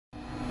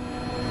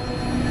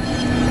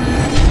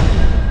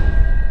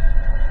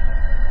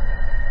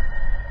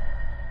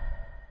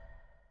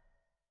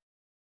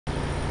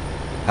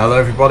Hello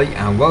everybody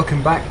and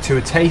welcome back to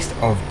a taste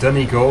of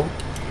Donegal.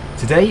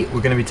 Today we're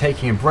going to be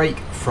taking a break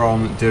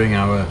from doing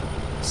our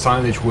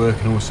silage work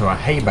and also our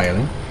hay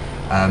baling,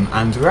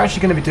 and we're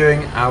actually going to be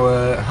doing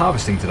our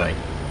harvesting today.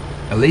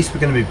 At least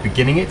we're going to be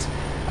beginning it,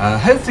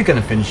 hopefully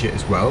going to finish it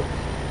as well,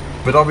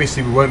 but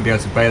obviously we won't be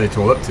able to bale it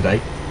all up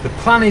today. The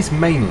plan is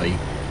mainly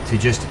to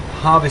just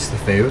harvest the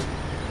field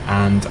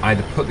and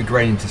either put the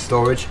grain into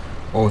storage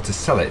or to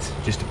sell it.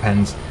 Just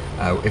depends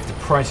if the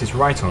price is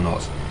right or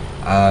not.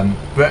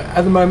 But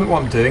at the moment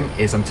what I'm doing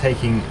is I'm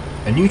taking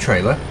a new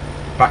trailer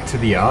back to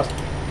the yard.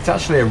 It's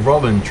actually a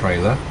Roland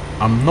trailer.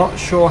 I'm not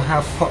sure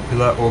how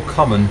popular or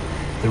common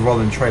the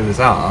Roland trailers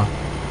are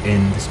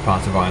in this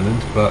part of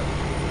Ireland, but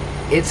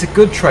it's a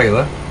good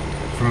trailer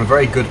from a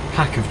very good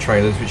pack of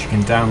trailers which you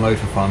can download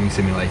for Farming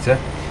Simulator.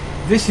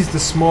 This is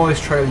the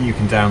smallest trailer you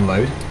can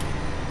download.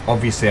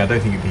 Obviously I don't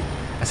think it'd be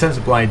a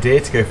sensible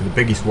idea to go for the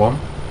biggest one,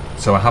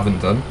 so I haven't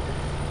done.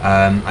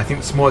 I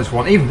think the smallest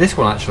one, even this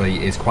one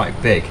actually, is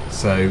quite big,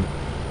 so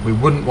we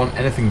wouldn't want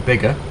anything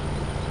bigger.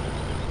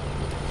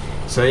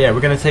 So yeah, we're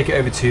going to take it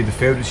over to the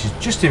field which is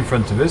just in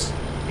front of us.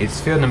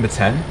 It's field number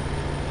 10.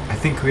 I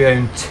think we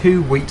own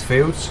 2 wheat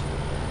fields.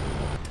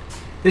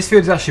 This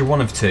field is actually one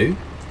of 2,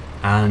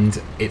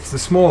 and it's the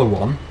smaller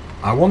one.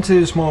 I want to do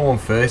the smaller one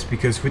first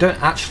because we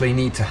don't actually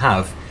need to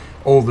have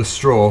all the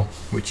straw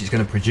which it's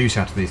going to produce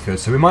out of these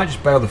fields, so we might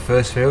just bale the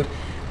first field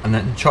and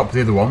then chop the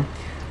other one.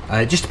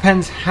 It just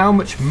depends how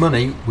much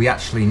money we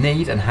actually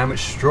need and how much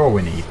straw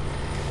we need.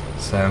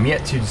 So I'm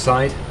yet to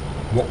decide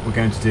what we're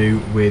going to do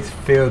with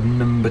field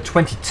number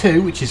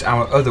 22, which is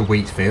our other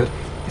wheat field.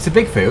 It's a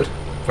big field,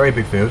 very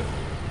big field,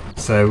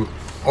 so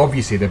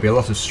obviously there'll be a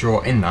lot of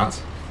straw in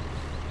that.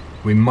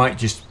 We might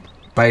just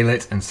bale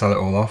it and sell it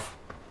all off,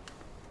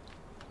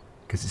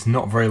 because it's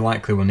not very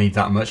likely we'll need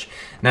that much.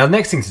 Now the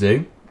next thing to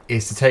do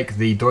is to take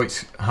the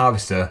Deutz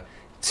harvester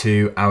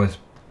to our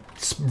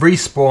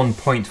respawn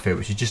point field,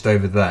 which is just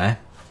over there.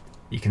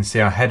 You can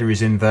see our header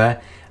is in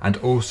there, and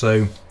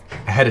also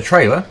a header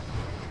trailer.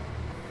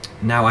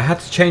 Now I had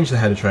to change the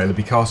header trailer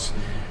because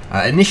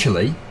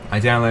initially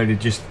I downloaded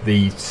just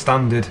the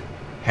standard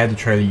header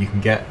trailer you can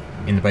get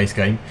in the base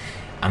game,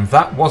 and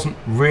that wasn't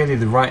really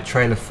the right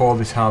trailer for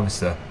this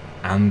harvester,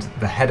 and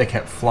the header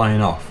kept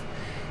flying off.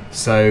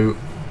 So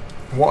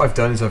what I've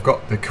done is I've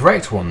got the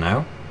correct one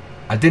now.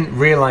 I didn't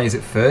realise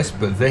at first,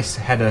 but this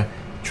header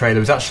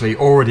trailer was actually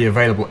already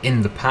available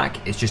in the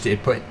pack. It's just it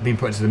had been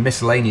put into the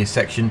miscellaneous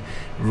section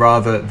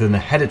rather than the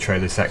header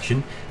trailer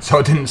section, so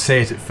I didn't see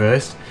it at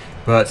first.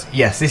 But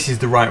yes, this is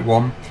the right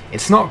one.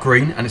 It's not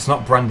green and it's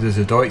not branded as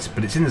a Deutz,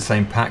 but it's in the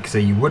same pack, so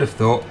you would have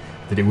thought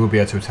that it will be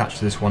able to attach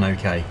to this one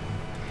okay,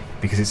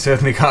 because it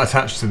certainly can't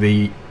attach to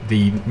the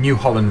New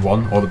Holland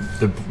one, or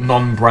the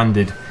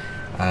non-branded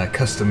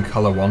custom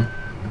colour one.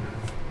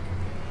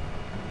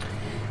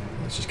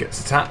 Let's just get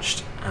this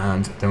attached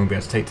and then we'll be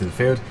able to take it to the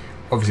field.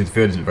 Obviously the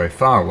field isn't very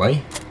far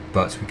away,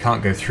 but we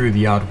can't go through the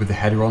yard with the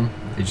header on.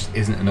 There just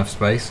isn't enough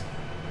space.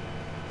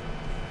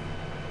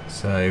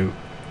 So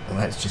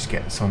let's just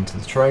get this onto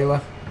the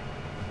trailer.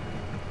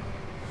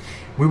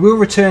 We will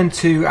return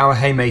to our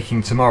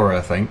haymaking tomorrow,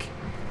 I think.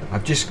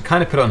 I've just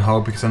kind of put it on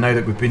hold because I know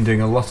that we've been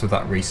doing a lot of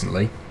that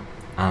recently,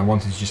 and I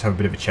wanted to just have a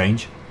bit of a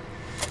change.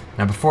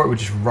 Now before it would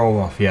just roll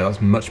off, yeah, that's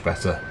much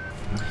better.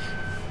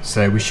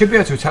 So we should be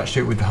able to attach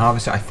to it with the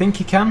harvester. I think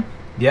you can.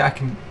 Yeah, I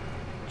can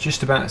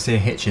just about see a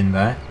hitch in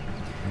there.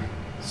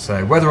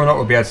 So whether or not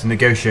we'll be able to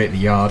negotiate the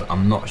yard,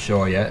 I'm not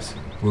sure yet.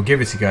 We'll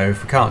give it a go.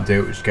 If we can't do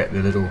it, we'll just get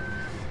the little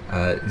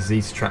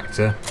Zetor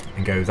tractor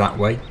and go that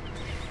way.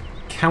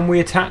 Can we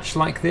attach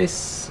like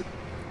this?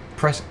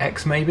 Press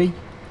X maybe?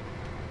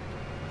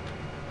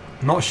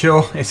 Not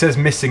sure. It says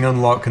missing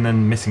unlock and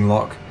then missing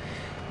lock.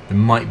 There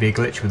might be a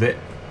glitch with it,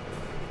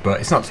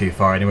 but it's not too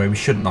far anyway. We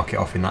shouldn't knock it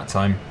off in that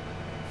time.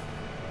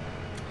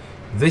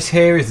 This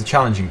here is the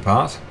challenging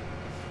part,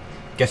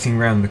 getting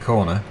round the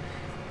corner.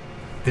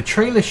 The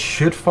trailer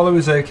should follow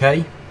us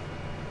okay,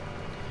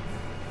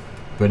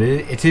 but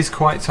it is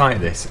quite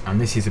tight this,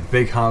 and this is a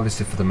big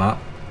harvester for the map.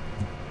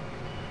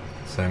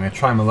 So I'm going to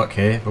try my luck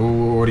here. Oh,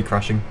 we're already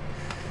crashing.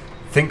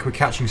 Think we're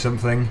catching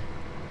something.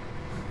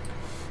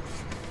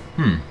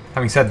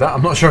 Having said that,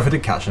 I'm not sure if I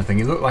did catch anything.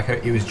 It looked like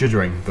it was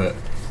juddering, but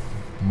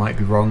might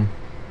be wrong.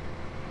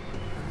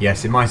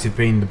 Yes, it might have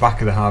been the back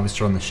of the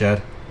harvester on the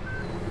shed.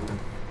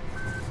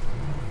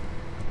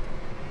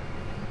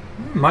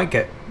 Might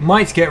get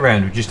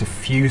around with just a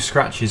few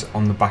scratches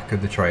on the back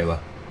of the trailer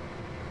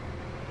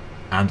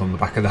and on the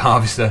back of the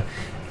harvester.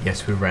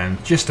 Yes, we're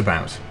around just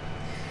about.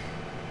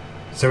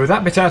 So with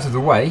that bit out of the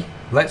way,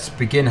 let's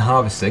begin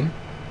harvesting.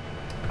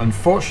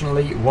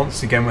 Unfortunately,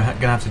 once again we're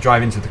going to have to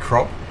drive into the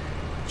crop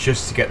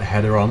just to get the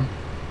header on,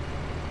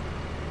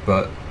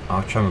 but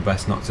I'll try my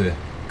best not to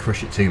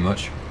crush it too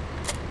much.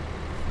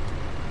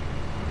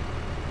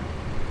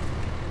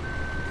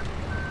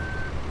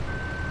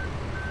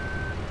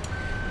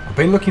 I've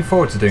been looking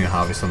forward to doing a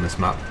harvest on this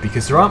map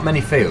because there aren't many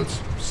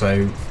fields,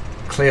 so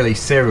clearly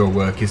cereal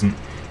work isn't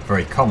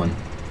very common,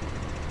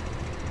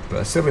 but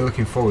I'll still be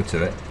looking forward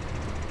to it.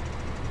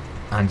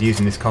 And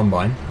using this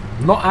combine,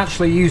 Not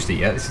actually used it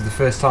yet, this is the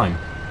first time.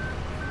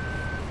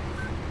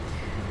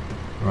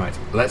 Right,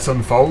 let's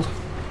unfold.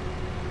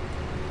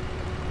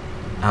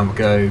 And we'll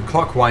go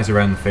clockwise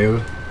around the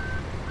field.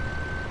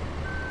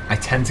 I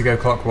tend to go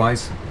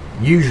clockwise.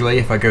 Usually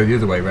if I go the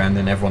other way around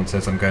then everyone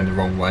says I'm going the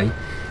wrong way.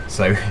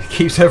 So it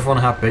keeps everyone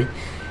happy.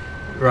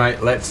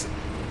 Right, let's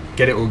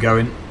get it all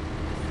going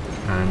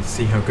and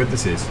see how good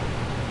this is.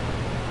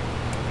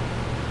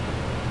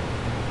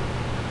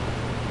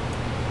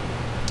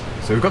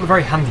 So we've got the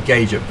very handy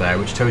gauge up there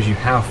which tells you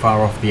how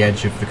far off the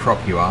edge of the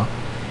crop you are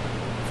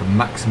for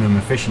maximum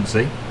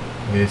efficiency.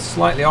 We're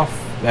slightly off,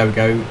 there we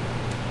go.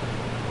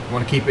 We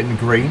want to keep it in the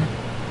green.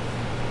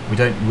 We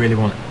don't really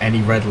want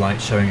any red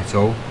light showing at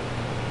all.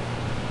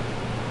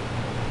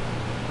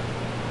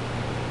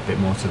 A bit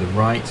more to the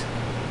right.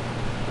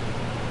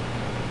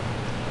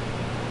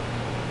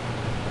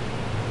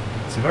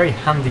 It's a very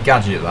handy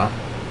gadget, that.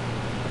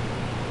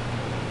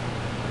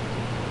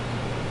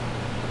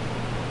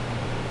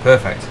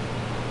 Perfect.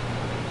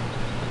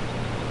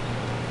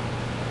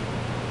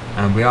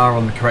 And we are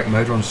on the correct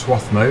mode, we're on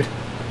swath mode.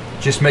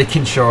 Just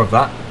making sure of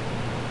that.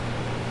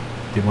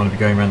 Didn't want to be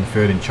going around the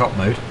field in chop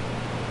mode.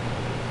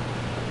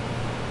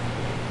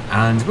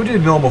 And we'll do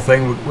the normal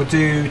thing, we'll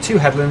do 2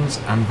 headlands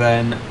and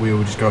then we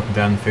will just go up and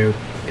down the field.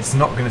 It's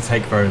not going to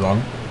take very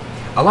long.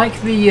 I like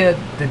the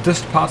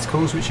dust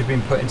particles which have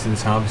been put into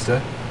this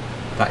harvester.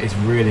 That is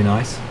really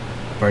nice,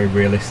 very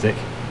realistic.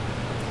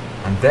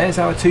 And there's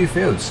our 2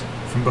 fields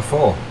from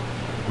before.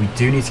 We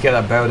do need to get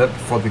that baled up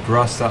before the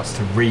grass starts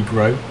to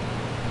regrow.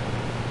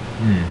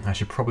 I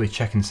should probably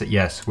check and say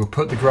yes. We'll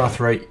put the growth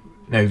rate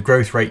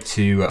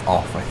to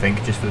off, I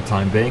think, just for the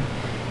time being,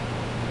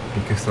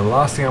 because the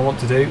last thing I want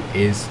to do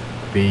is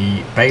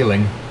be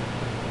baling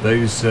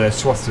those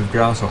swaths of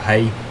grass or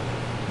hay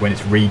when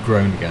it's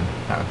regrown again.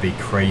 That would be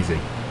crazy.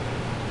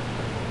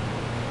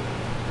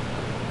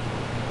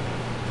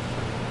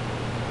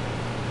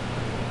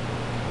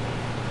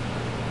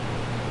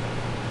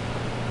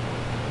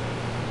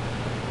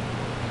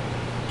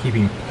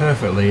 Keeping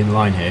perfectly in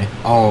line here.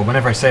 Oh,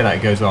 whenever I say that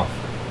it goes off.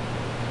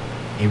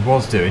 It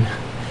was doing.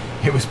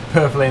 It was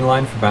perfectly in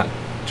line for about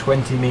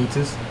 20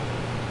 metres.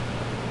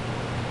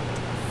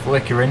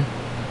 Flickering.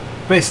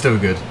 But it's still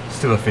good.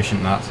 Still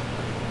efficient, that.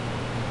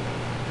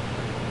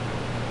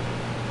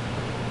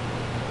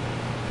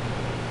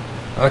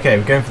 Okay,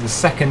 we're going for the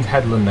second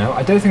headland now.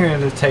 I don't think we're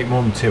going to take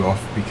more than 2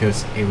 off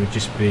because it would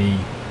just be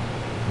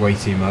way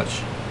too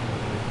much.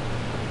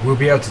 We'll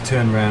be able to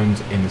turn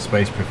around in the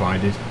space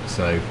provided,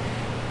 so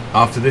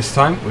after this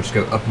time we'll just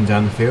go up and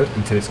down the field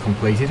until it's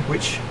completed,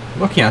 which,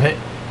 looking at it,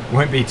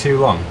 won't be too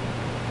long.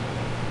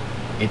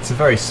 It's a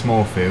very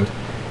small field.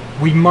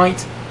 We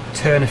might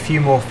turn a few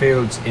more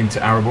fields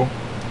into arable,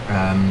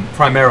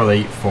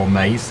 primarily for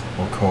maize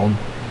or corn,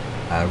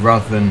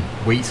 rather than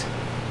wheat,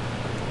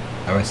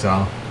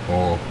 OSR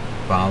or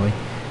barley,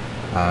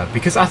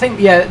 because I think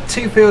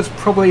 2 fields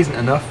probably isn't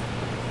enough,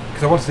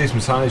 because I want to do some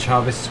silage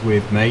harvests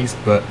with maize,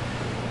 but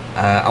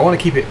I want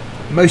to keep it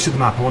most of the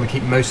map. I want to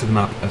keep most of the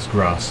map as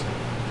grass.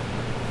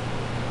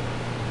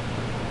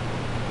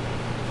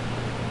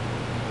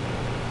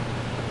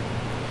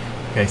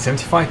 Okay,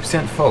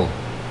 75% full.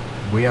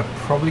 We are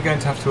probably going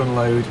to have to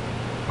unload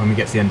when we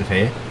get to the end of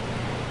here,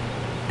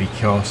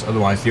 because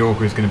otherwise the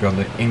auger is going to be on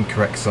the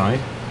incorrect side.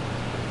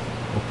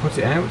 We'll put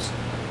it out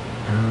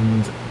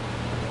and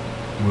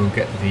we'll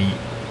get the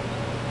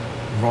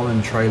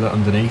rolling trailer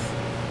underneath.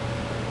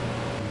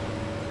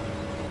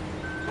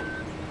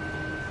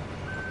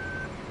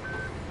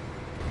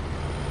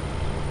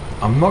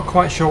 I'm not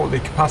quite sure what the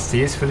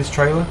capacity is for this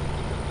trailer,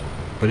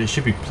 but it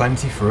should be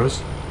plenty for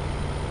us.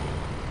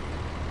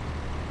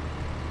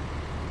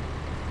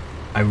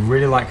 I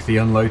really like the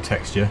unload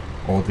texture,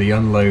 or the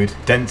unload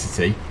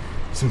density.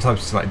 Sometimes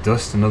it's like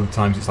dust and other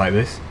times it's like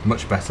this.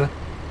 Much better.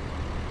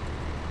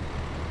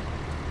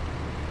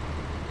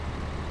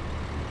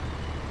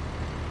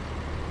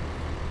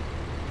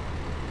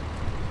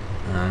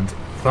 And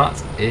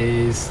that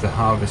is the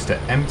harvester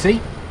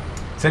empty.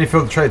 It's only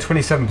filled the trailer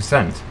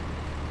 27%.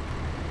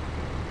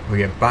 We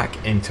get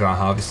back into our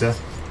harvester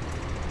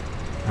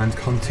and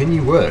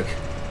continue work.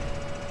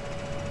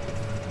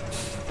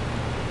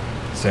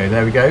 So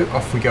there we go,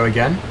 off we go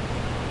again.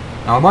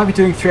 Now I might be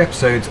doing 3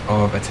 episodes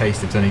of A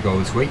Taste of Donegal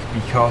this week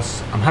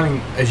because I'm having,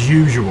 as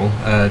usual,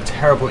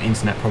 terrible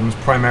internet problems,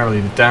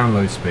 primarily the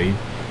download speed.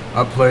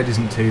 Upload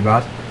isn't too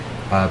bad,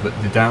 but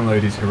the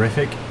download is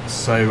horrific,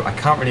 so I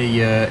can't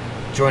really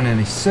join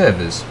any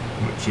servers,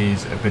 which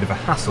is a bit of a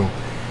hassle.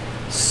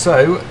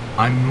 So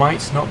I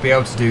might not be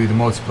able to do the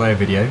multiplayer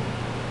video,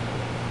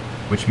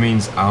 which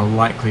means I'll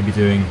likely be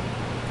doing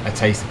A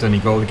Taste of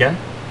Donegal again.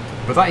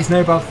 But that is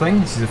no bad thing.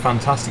 This is a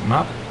fantastic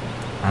map,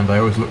 and I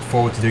always look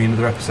forward to doing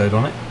another episode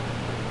on it.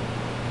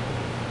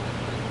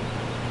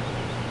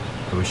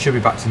 But we should be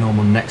back to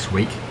normal next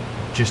week.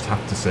 Just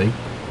have to see.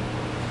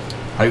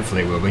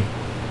 Hopefully it will be.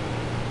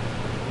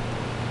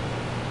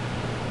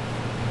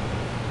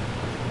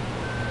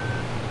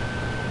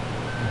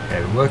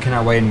 Okay, we're working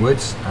our way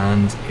inwards,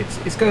 and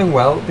it's going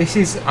well. This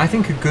is, I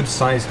think, a good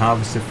size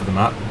harvester for the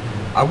map.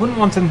 I wouldn't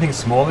want anything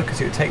smaller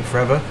because it would take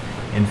forever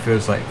in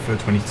fields like field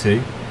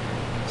 22.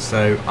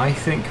 So I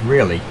think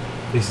really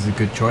this is a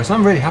good choice.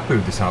 I'm really happy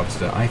with this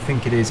harvester. I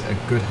think it is a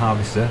good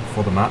harvester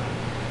for the map.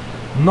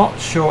 Not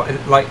sure,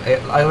 like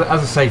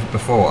as I said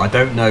before, I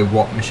don't know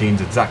what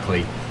machines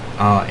exactly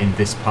are in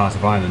this part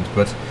of Ireland,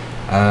 but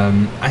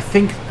I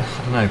think,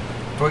 I don't know,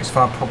 Deutz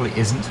Fahr probably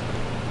isn't,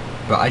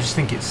 but I just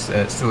think it's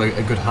still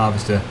a good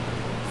harvester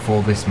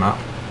for this map.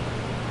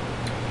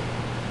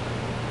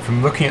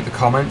 From looking at the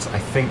comments, I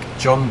think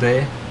John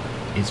Deere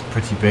is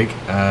pretty big,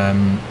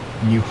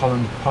 New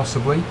Holland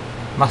possibly,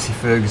 Massey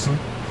Ferguson,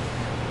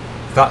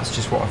 that's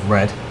just what I've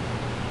read.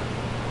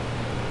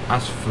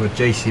 As for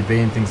JCB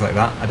and things like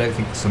that, I don't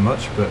think so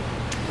much, but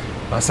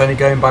that's only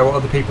going by what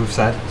other people have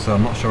said, so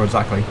I'm not sure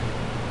exactly.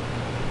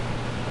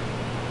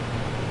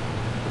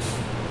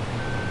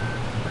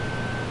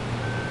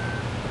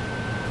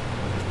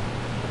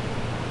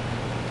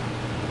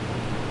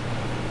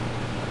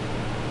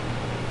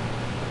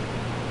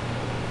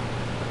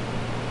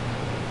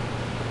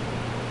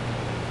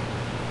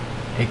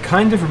 It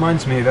kind of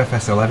reminds me of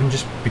FS11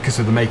 just because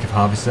of the make of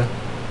harvester.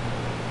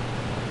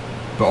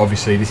 But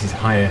obviously this is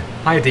higher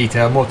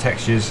detail, more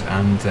textures,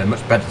 and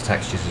much better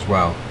textures as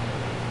well.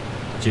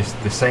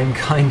 Just the same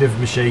kind of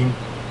machine.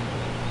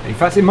 In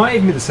fact, it might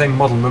even be the same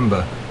model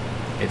number.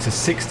 It's a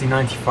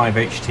 6095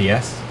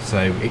 HTS, so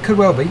it could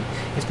well be.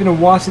 It's been a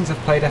while since I've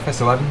played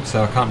FS11,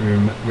 so I can't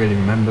really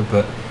remember,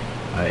 but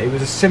it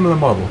was a similar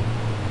model.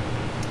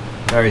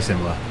 Very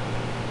similar.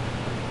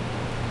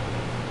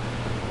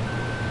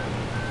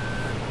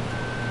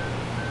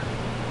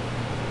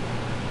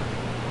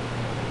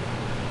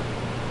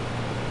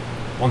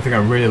 One thing I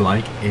really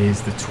like is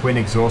the twin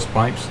exhaust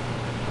pipes.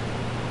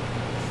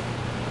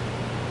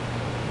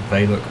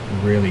 They look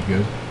really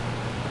good.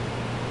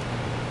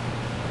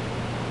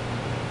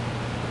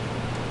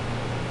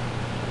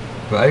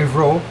 But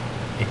overall,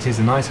 it is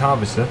a nice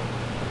harvester.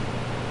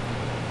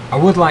 I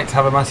would like to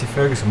have a Massey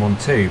Ferguson one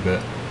too,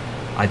 but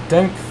I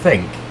don't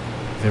think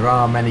there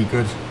are many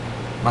good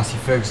Massey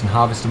Ferguson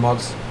harvester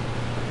mods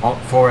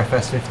for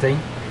FS15.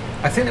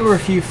 I think there were a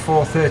few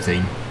for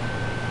 13.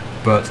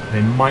 But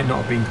they might not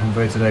have been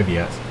converted over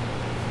yet.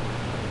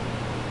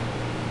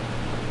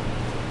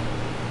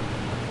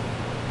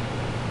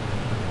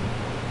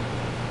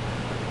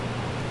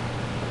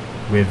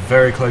 We're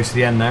very close to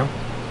the end now.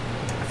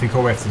 I think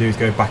all we have to do is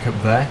go back up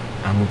there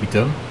and we'll be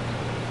done.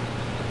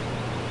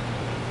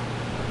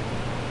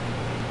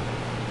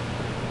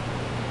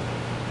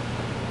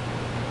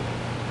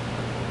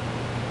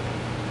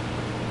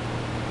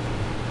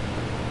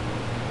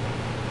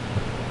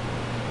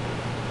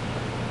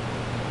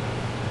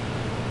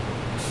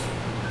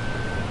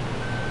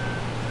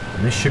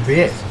 And this should be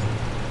it.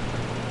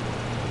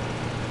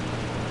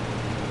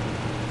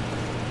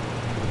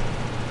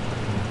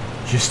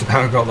 Just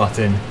about got that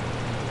in.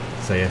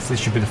 So yes, this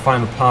should be the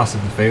final pass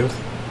of the field.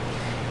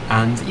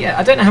 And yeah,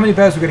 I don't know how many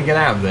bales we're going to get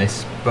out of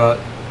this, but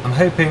I'm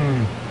hoping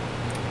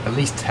at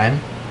least 10.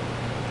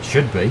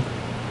 Should be.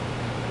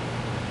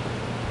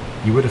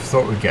 You would have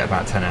thought we'd get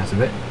about 10 out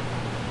of it.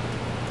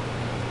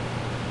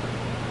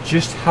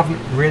 Just haven't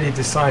really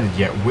decided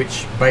yet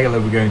which baler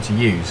we're going to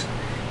use,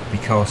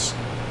 because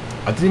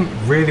I didn't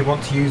really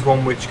want to use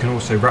one which can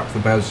also wrap the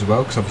bales as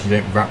well, because obviously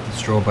you don't wrap the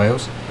straw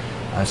bales.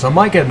 So I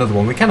might get another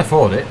one. We can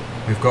afford it.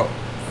 We've got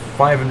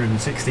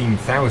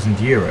 516,000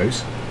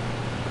 euros.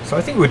 So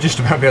I think we're just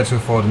about be able to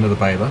afford another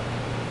baler.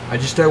 I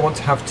just don't want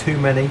to have too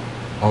many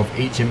of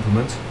each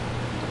implement,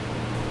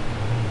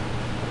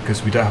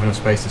 because we don't have enough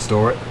space to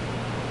store it.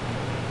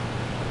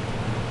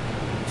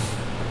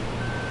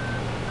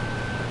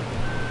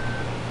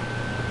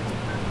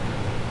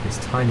 This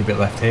tiny bit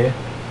left here,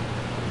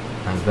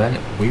 and then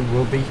we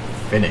will be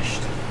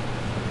finished.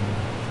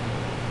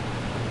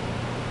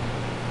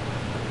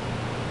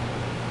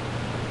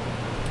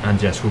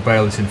 And yes, we'll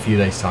bale this in a few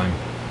days' time.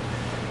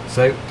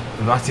 So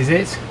that is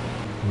it.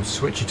 We'll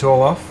switch it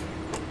all off,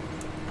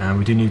 and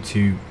we do need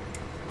to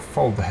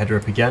fold the header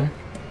up again,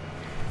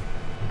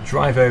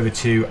 drive over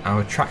to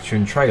our tractor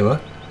and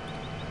trailer,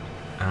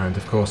 and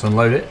of course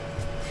unload it.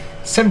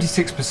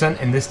 76%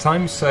 in this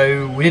time,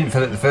 so we didn't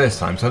fill it the first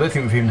time, so I don't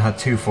think we've even had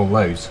 2 full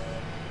loads.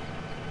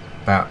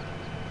 About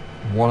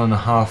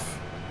 1.5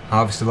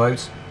 harvester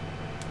loads.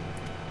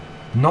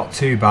 Not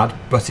too bad,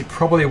 but it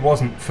probably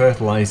wasn't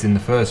fertilised in the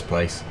first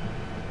place.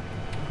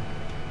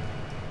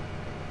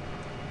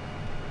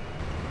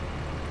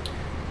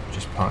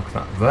 Just park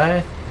that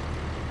there,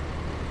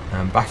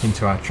 and back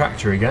into our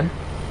tractor again.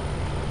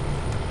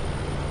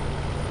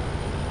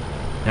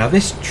 Now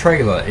this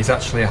trailer is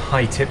actually a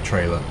high tip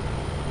trailer,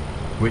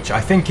 which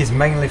I think is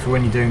mainly for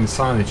when you're doing the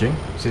silaging,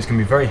 so it's going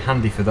to be very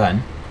handy for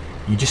then.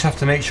 You just have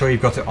to make sure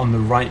you've got it on the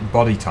right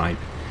body type,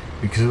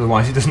 because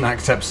otherwise it doesn't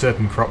accept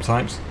certain crop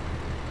types.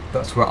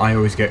 That's where I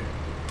always get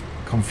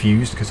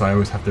confused, because I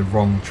always have the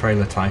wrong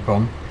trailer type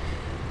on.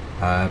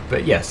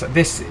 But yes,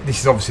 this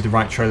is obviously the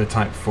right trailer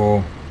type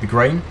for the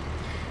grain.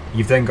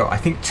 You've then got, I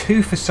think,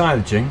 2 for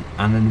silaging,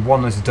 and then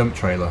 1 as a dump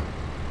trailer.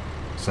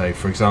 So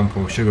for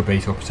example, sugar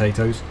beet or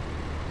potatoes.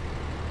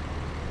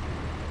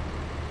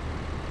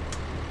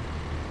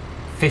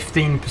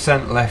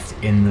 15%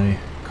 left in the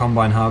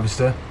combine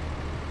harvester,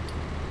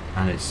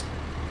 and it's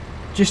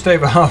just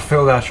over half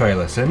filled our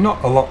trailer, so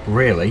not a lot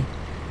really,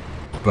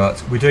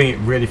 but we're doing it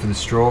really for the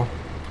straw,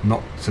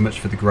 not so much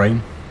for the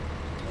grain.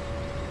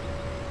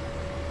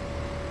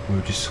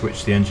 We'll just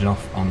switch the engine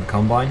off on the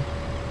combine.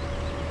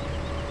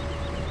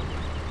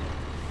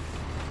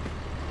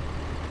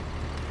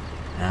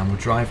 And we'll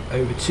drive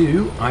over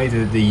to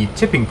either the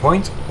tipping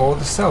point or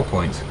the sell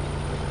point.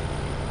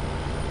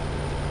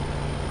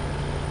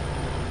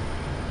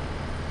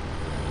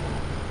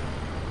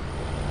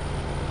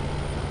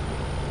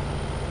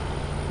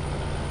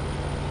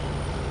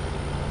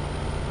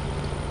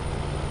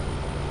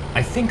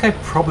 I think I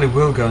probably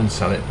will go and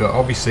sell it, but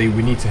obviously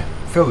we need to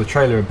fill the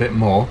trailer a bit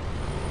more.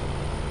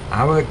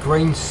 Our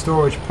grain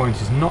storage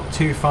point is not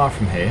too far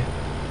from here,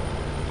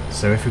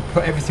 so if we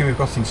put everything we've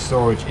got in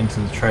storage into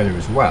the trailer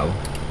as well,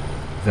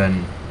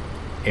 then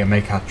it'll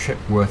make our trip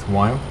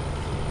worthwhile.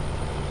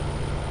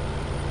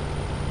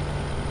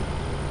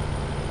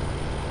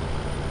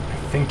 I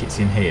think it's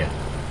in here.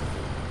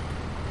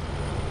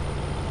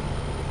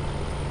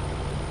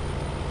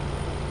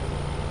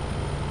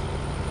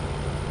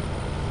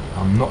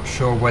 I'm not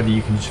sure whether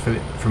you can just fill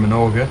it from an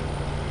auger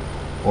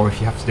or if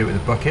you have to do it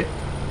with a bucket.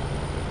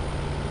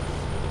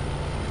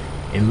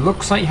 It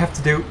looks like you have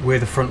to do it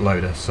with a front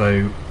loader,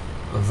 so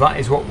that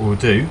is what we'll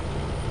do,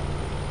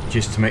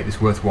 just to make this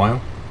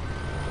worthwhile.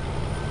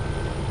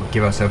 We'll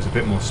give ourselves a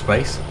bit more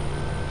space.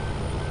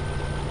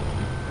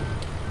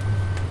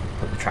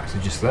 Put the tractor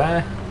just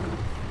there,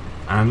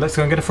 and let's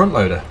go and get a front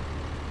loader.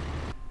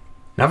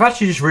 Now I've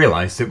actually just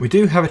realised that we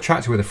do have a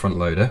tractor with a front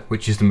loader,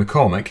 which is the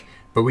Cormick,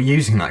 but we're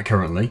using that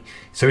currently,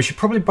 so we should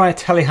probably buy a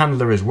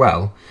telehandler as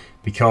well,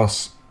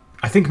 because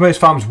I think most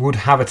farms would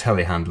have a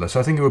telehandler, so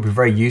I think it would be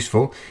very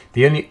useful.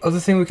 The only other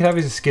thing we could have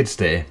is a skid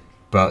steer,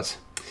 but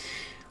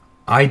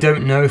I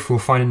don't know if we'll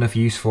find enough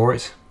use for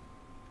it.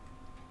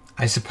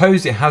 I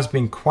suppose it has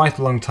been quite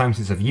a long time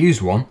since I've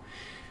used one,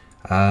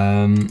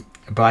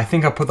 but I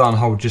think I'll put that on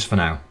hold just for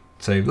now.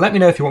 So let me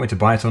know if you want me to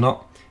buy it or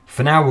not.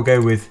 For now we'll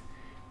go with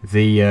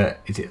the,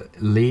 is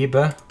it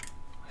Lieber?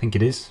 I think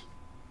it is.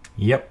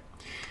 Yep.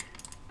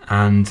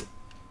 And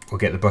we'll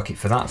get the bucket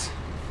for that.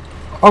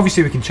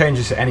 Obviously we can change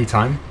this at any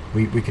time.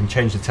 We can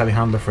change the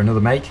telehandler for another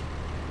make.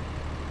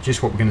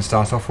 Just what we're going to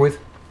start off with.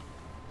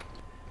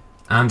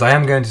 And I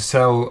am going to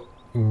sell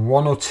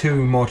one or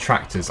two more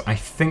tractors. I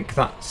think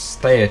that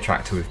stayer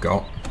tractor we've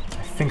got,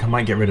 I think I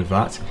might get rid of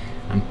that.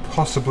 And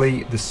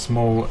possibly the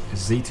small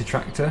Zetor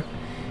tractor.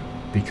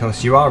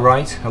 Because you are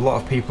right, a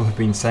lot of people have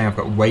been saying I've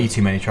got way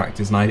too many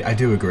tractors, and I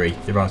do agree,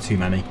 there are too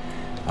many.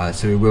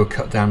 So we will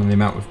cut down on the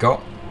amount we've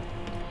got.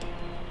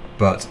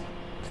 But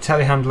the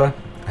telehandler,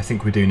 I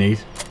think we do need.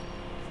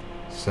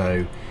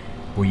 So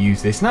we'll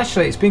use this. And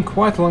actually, it's been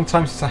quite a long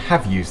time since I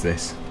have used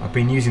this. I've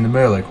been using the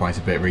Merlot quite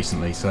a bit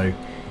recently, so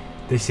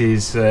this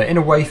is, in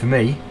a way for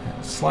me,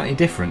 slightly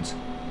different.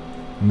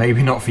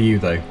 Maybe not for you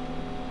though.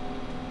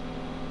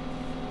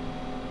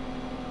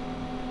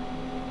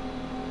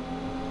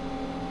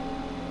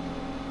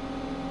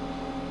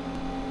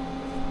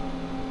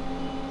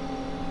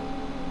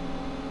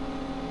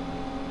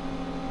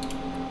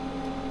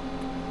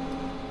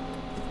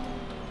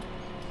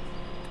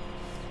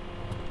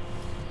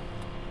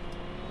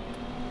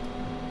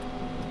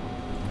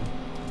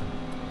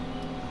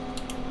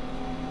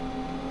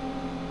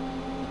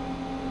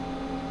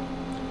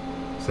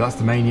 So that's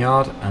the main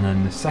yard, and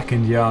then the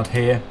second yard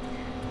here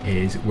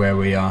is where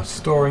we are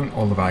storing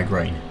all of our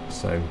grain.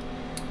 So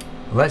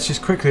let's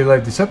just quickly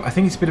load this up. I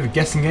think it's a bit of a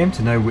guessing game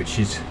to know which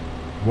is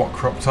what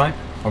crop type.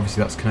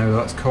 Obviously that's canola,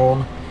 that's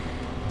corn.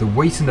 The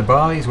wheat and the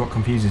barley is what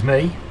confuses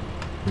me.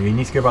 We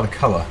need to go by the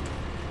colour.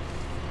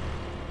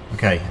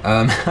 Okay,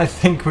 I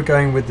think we're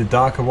going with the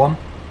darker one.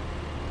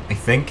 I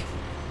think.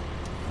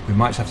 We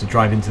might just have to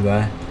drive into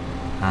there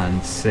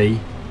and see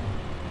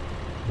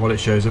what it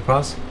shows up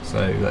as.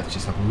 So let's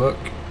just have a look.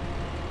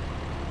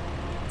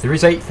 There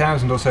is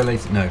 8,000 or so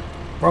litres. No,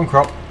 wrong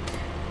crop.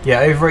 Yeah,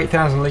 over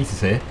 8,000 litres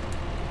here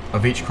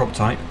of each crop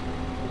type.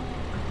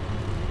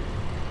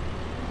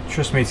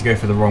 Trust me to go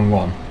for the wrong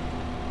one.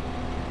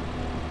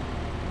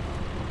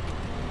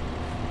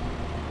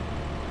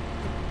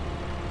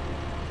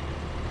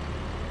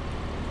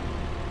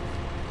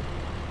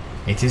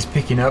 It is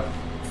picking up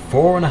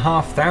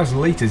 4,500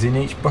 litres in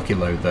each bucket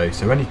load though,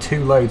 so only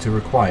 2 loads are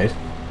required.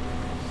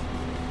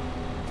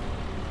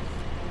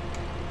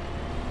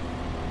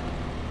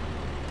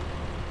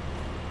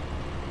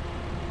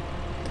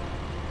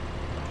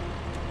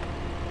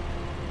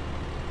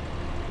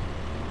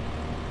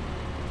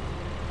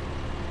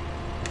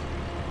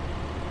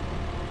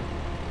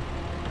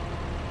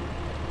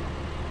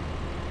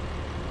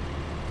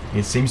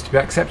 It seems to be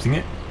accepting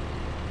it.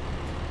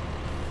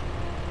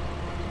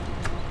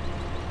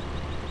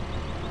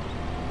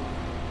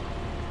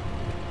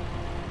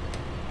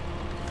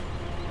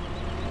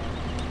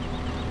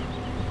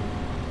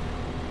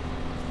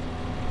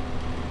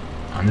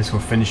 And this will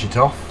finish it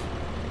off.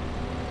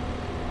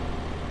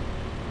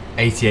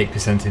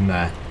 88% in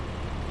there.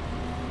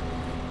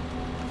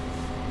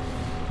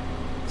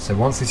 So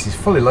once this is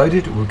fully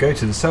loaded, we'll go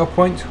to the sell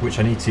point, which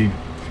I need to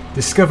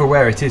discover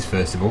where it is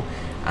first of all,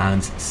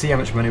 and see how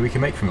much money we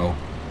can make from it all.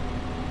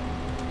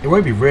 It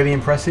won't be really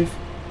impressive,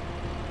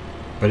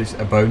 but it's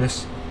a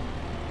bonus.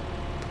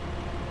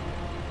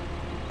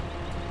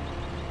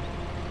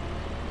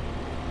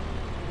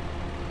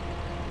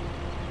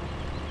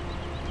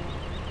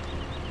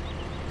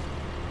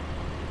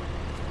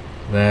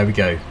 There we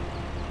go.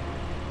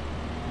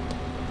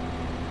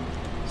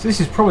 So this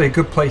is probably a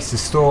good place to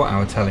store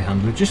our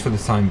telehandler just for the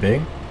time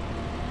being.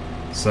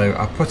 So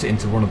I'll put it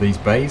into one of these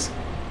bays.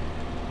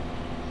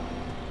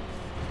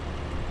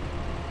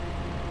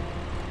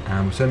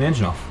 And we'll turn the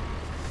engine off.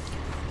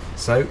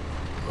 So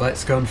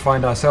let's go and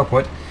find our sell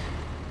point.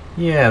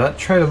 Yeah, that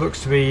trailer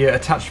looks to be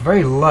attached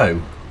very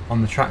low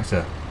on the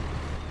tractor.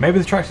 Maybe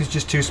the tractor's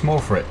just too small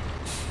for it.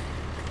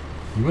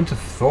 You wouldn't have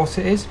thought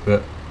it is,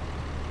 but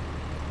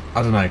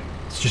I don't know.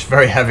 It's just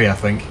very heavy, I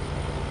think.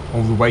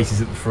 All the weight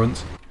is at the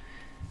front.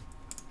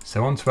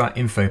 So onto our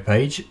info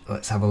page.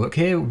 Let's have a look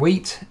here.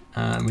 Wheat.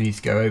 And we need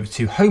to go over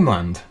to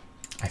Homeland.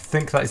 I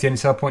think that is the only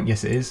sell point.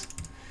 Yes, it is.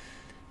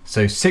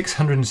 So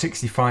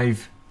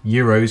 665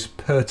 euros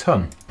per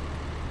tonne.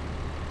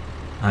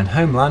 And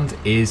Homeland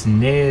is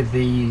near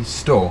the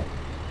store.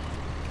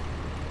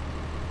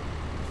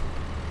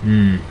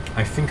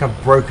 I think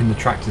I've broken the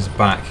tractor's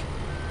back.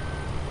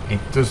 It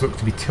does look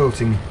to be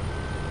tilting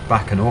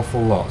back an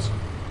awful lot.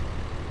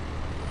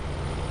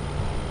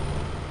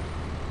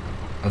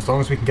 As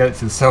long as we can get it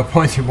to the sell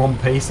point in one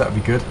piece, that would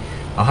be good.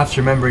 I'll have to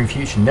remember in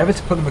future never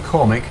to put the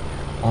Cormick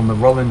on the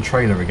rolling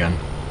trailer again.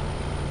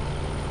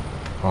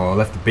 Oh, I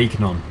left the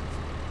beacon on.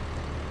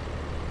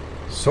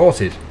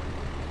 Sorted.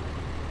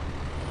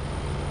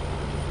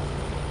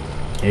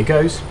 Here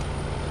goes.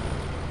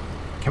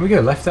 Can we go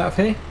left out of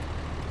here?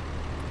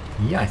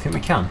 Yeah, I think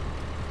we can.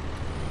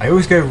 I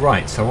always go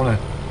right, so I want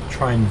to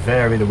try and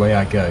vary the way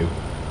I go.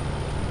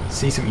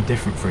 See something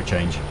different for a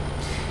change.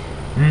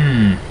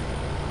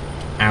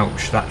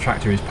 Ouch, that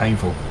tractor is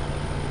painful.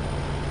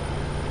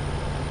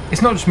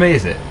 It's not just me,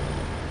 is it?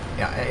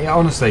 Yeah,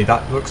 honestly,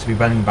 that looks to be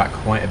bending back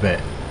quite a bit.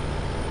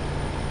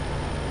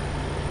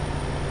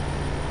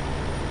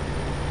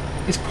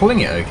 It's pulling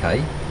it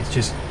okay, it's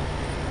just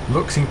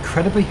looks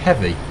incredibly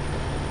heavy.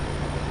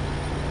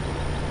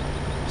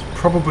 It's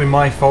probably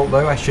my fault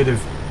though, I should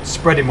have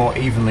spread it more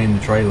evenly in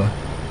the trailer.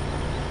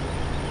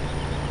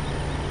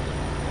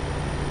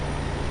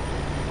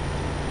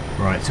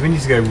 Right, so we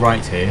need to go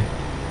right here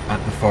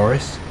at the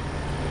forest.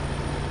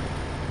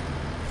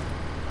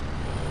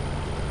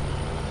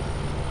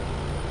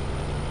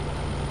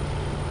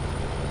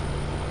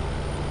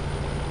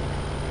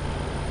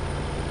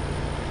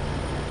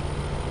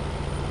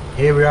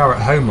 Here we are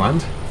at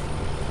Homeland.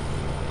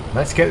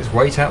 Let's get this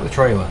weight out of the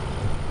trailer.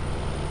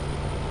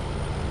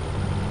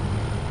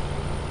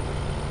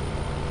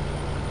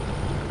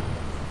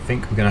 I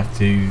think we're going to have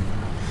to...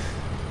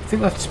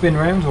 we'll have to spin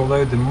around,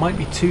 although there might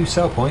be two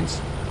sell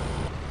points.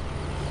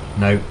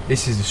 No,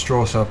 this is the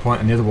straw sell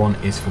point and the other one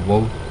is for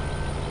wool.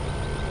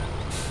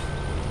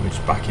 We're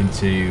just back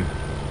into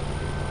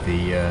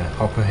the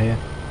hopper here.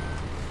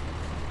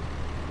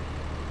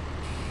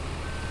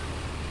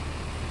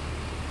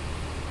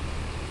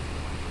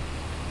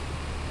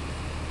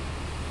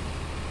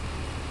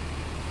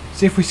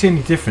 See if we see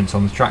any difference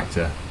on the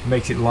tractor. It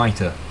makes it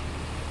lighter.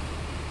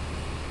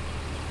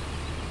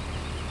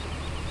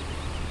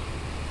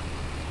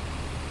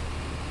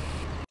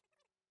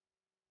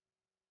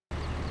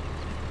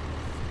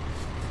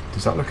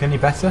 Does that look any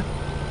better?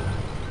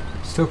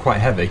 Still quite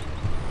heavy.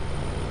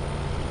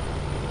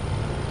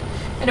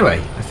 Anyway,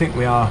 I think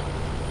we are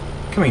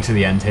coming to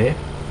the end here.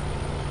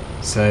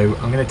 So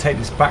I'm going to take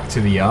this back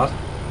to the yard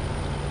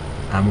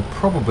and we'll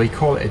probably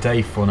call it a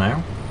day for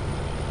now.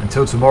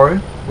 Until tomorrow,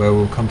 where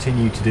we'll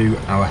continue to do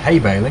our hay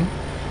baling.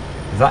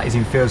 That is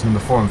in fields number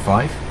 4 and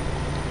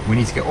 5. We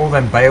need to get all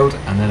them baled,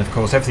 and then of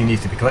course everything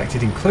needs to be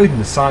collected, including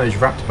the silage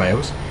wrapped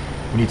bales.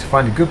 We need to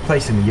find a good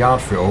place in the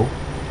yard for it all,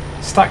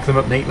 stack them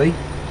up neatly,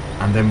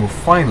 and then we'll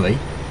finally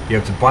be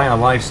able to buy our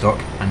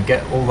livestock and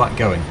get all that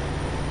going.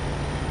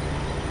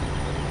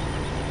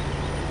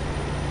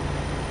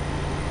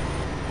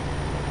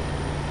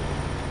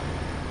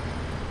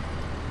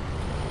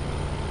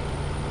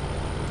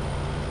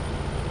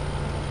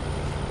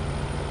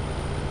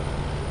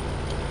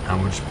 And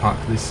we'll just park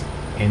this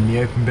in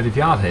the open bit of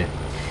yard here.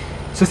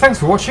 So thanks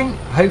for watching.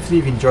 Hopefully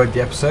you've enjoyed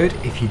the episode.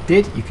 If you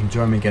did, you can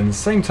join me again the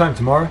same time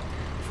tomorrow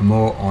for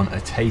more on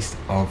A Taste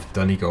of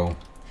Donegal.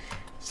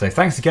 So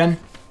thanks again,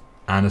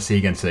 and I'll see you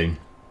again soon.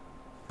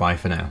 Bye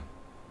for now.